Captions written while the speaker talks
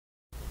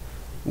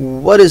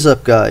What is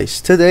up, guys?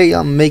 Today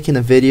I'm making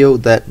a video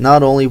that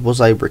not only was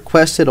I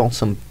requested on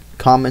some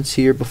comments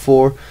here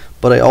before,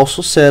 but I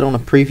also said on a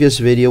previous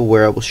video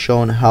where I was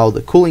showing how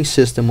the cooling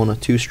system on a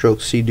two-stroke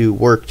Sea-Doo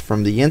worked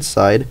from the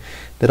inside,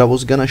 that I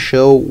was gonna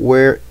show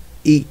where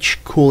each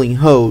cooling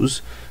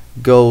hose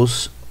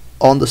goes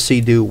on the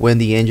Sea-Doo when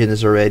the engine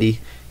is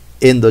already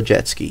in the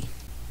jet ski.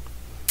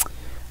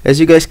 As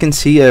you guys can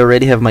see, I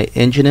already have my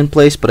engine in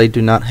place, but I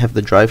do not have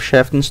the drive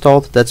shaft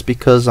installed. That's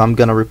because I'm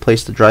gonna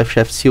replace the drive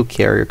shaft seal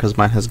carrier because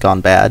mine has gone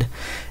bad.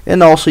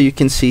 And also you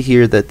can see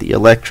here that the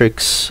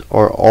electrics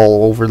are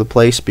all over the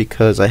place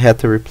because I had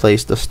to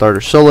replace the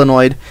starter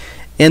solenoid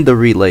and the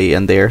relay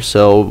in there,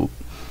 so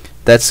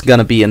that's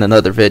gonna be in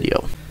another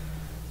video.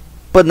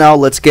 But now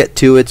let's get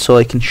to it so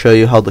I can show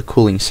you how the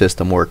cooling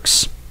system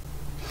works.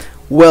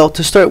 Well,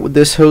 to start with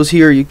this hose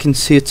here, you can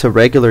see it's a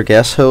regular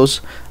gas hose.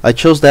 I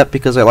chose that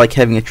because I like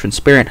having a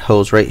transparent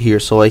hose right here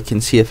so I can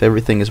see if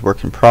everything is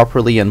working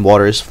properly and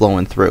water is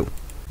flowing through.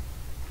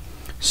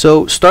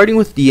 So starting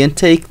with the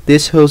intake,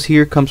 this hose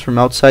here comes from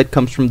outside,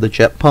 comes from the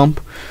jet pump.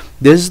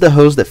 This is the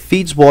hose that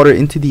feeds water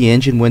into the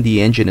engine when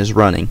the engine is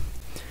running.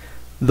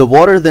 The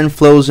water then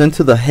flows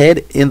into the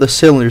head and the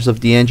cylinders of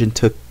the engine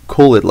to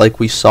cool it like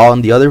we saw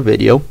in the other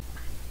video.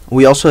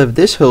 We also have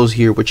this hose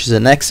here, which is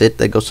an exit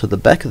that goes to the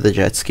back of the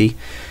jet ski,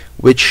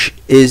 which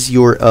is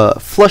your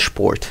flush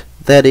port.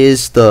 That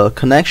is the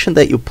connection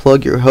that you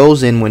plug your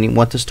hose in when you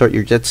want to start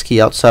your jet ski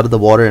outside of the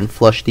water and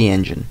flush the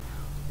engine.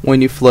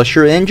 When you flush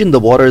your engine, the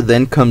water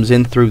then comes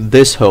in through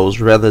this hose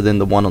rather than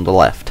the one on the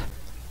left.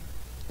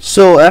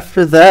 So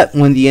after that,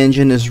 when the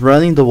engine is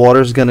running, the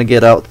water is going to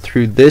get out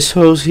through this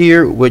hose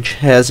here, which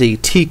has a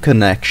T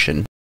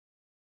connection.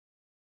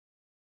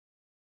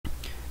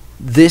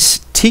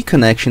 This T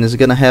connection is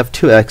going to have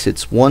two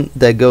exits, one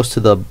that goes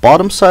to the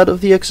bottom side of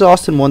the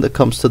exhaust and one that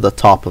comes to the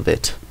top of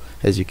it,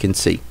 as you can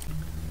see.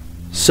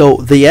 So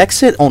the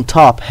exit on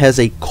top has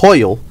a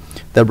coil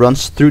that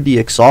runs through the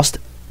exhaust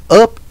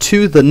up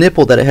to the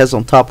nipple that it has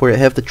on top where it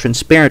has the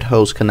transparent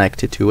hose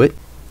connected to it,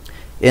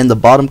 and the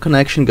bottom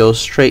connection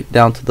goes straight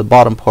down to the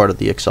bottom part of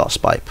the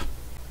exhaust pipe.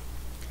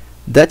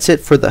 That's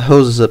it for the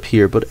hoses up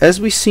here, but as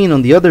we've seen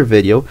on the other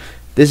video,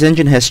 this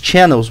engine has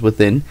channels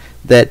within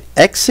that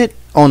exit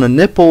on a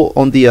nipple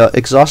on the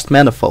exhaust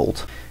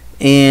manifold,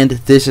 and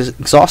this is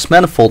exhaust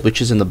manifold,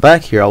 which is in the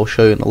back here. I'll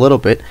show you in a little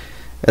bit.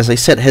 As I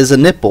said, has a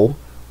nipple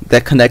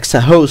that connects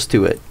a hose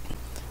to it,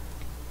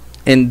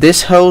 and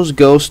this hose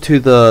goes to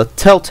the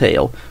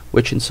telltale,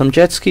 which in some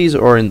jet skis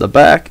are in the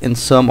back and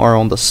some are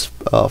on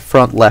the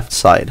front left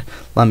side.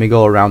 Let me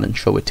go around and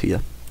show it to you.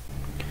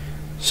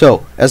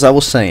 So as I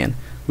was saying,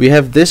 we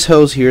have this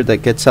hose here that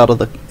gets out of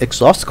the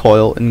exhaust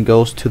coil and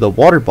goes to the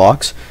water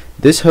box.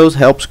 This hose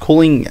helps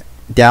cooling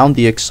down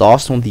the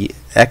exhaust on the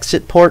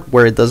exit part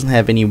where it doesn't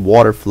have any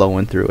water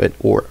flowing through it,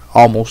 or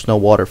almost no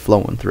water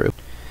flowing through.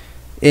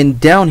 And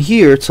down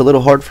here, it's a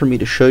little hard for me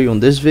to show you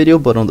on this video,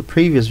 but on the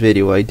previous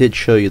video I did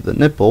show you the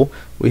nipple.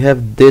 We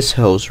have this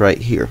hose right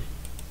here.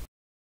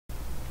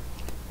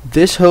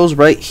 This hose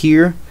right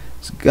here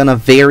is gonna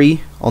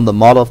vary on the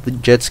model of the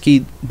jet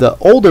ski. The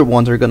older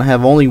ones are gonna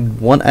have only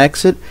one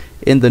exit,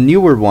 and the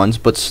newer ones,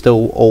 but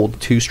still old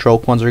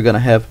two-stroke ones, are gonna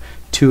have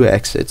two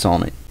exits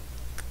on it.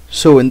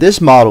 So in this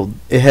model,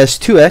 it has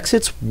two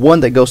exits,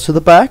 one that goes to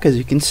the back, as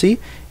you can see,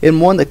 and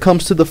one that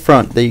comes to the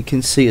front, that you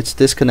can see it's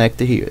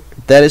disconnected here.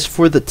 That is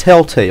for the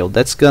telltale.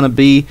 That's going to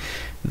be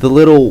the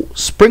little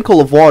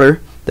sprinkle of water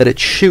that it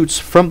shoots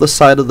from the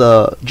side of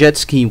the jet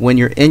ski when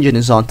your engine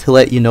is on to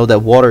let you know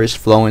that water is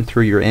flowing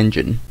through your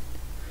engine.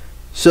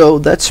 So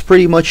that's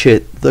pretty much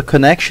it. The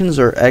connections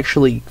are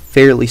actually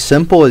fairly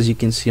simple, as you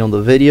can see on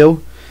the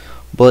video.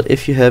 But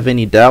if you have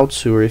any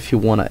doubts, or if you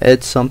want to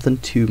add something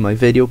to my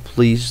video,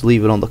 please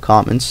leave it on the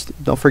comments.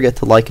 Don't forget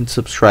to like and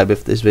subscribe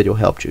if this video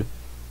helped you.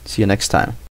 See you next time.